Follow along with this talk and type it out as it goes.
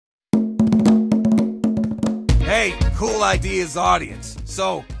Hey, cool ideas audience.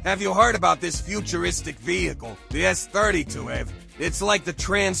 So, have you heard about this futuristic vehicle, the S32 EV? It's like the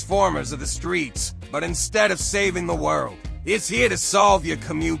Transformers of the streets, but instead of saving the world, it's here to solve your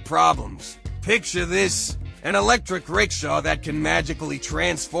commute problems. Picture this, an electric rickshaw that can magically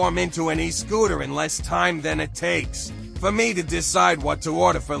transform into an e-scooter in less time than it takes for me to decide what to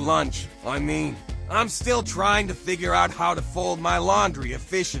order for lunch. I'm still trying to figure out how to fold my laundry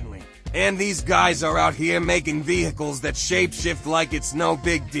efficiently. And these guys are out here making vehicles that shapeshift like it's no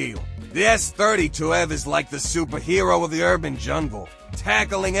big deal. The S32 EV is like the superhero of the urban jungle,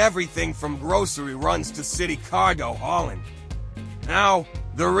 tackling everything from grocery runs to city cargo hauling. Now,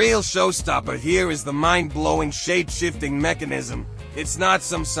 the real showstopper here is the mind-blowing shape-shifting mechanism. It's not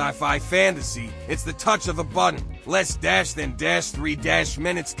some sci-fi fantasy, it's the touch of a button, less dash than dash 3 dash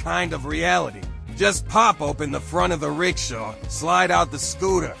minutes kind of reality. Just pop open the front of the rickshaw, slide out the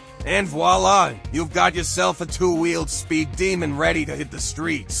scooter, and voila, you've got yourself a two-wheeled speed demon ready to hit the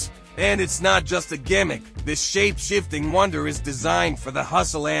streets. And it's not just a gimmick, this shape-shifting wonder is designed for the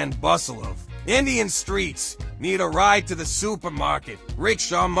hustle and bustle of Indian streets. Need a ride to the supermarket,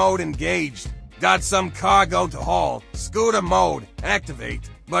 rickshaw mode engaged. Got some cargo to haul, scooter mode,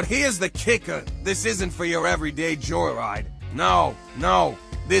 activate. But here's the kicker, this isn't for your everyday joyride. No,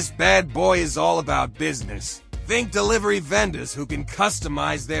 this bad boy is all about business. Think delivery vendors who can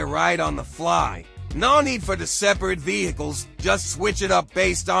customize their ride on the fly. No need for the separate vehicles, just switch it up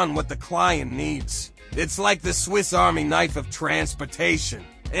based on what the client needs. It's like the Swiss Army knife of transportation.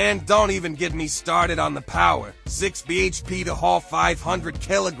 And don't even get me started on the power, 6 bhp to haul 500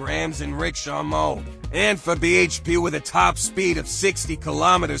 kilograms in rickshaw mode. And for bhp with a top speed of 60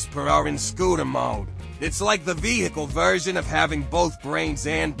 kilometers per hour in scooter mode. It's like the vehicle version of having both brains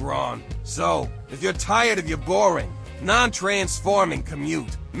and brawn. So, if you're tired of your boring, non-transforming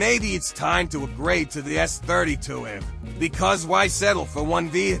commute, maybe it's time to upgrade to the S32 EV. Because why settle for one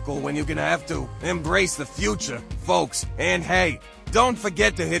vehicle when you're gonna have to embrace the future, folks? And hey, don't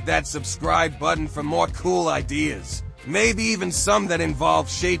forget to hit that subscribe button for more cool ideas. Maybe even some that involve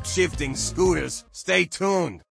shape-shifting scooters. Stay tuned.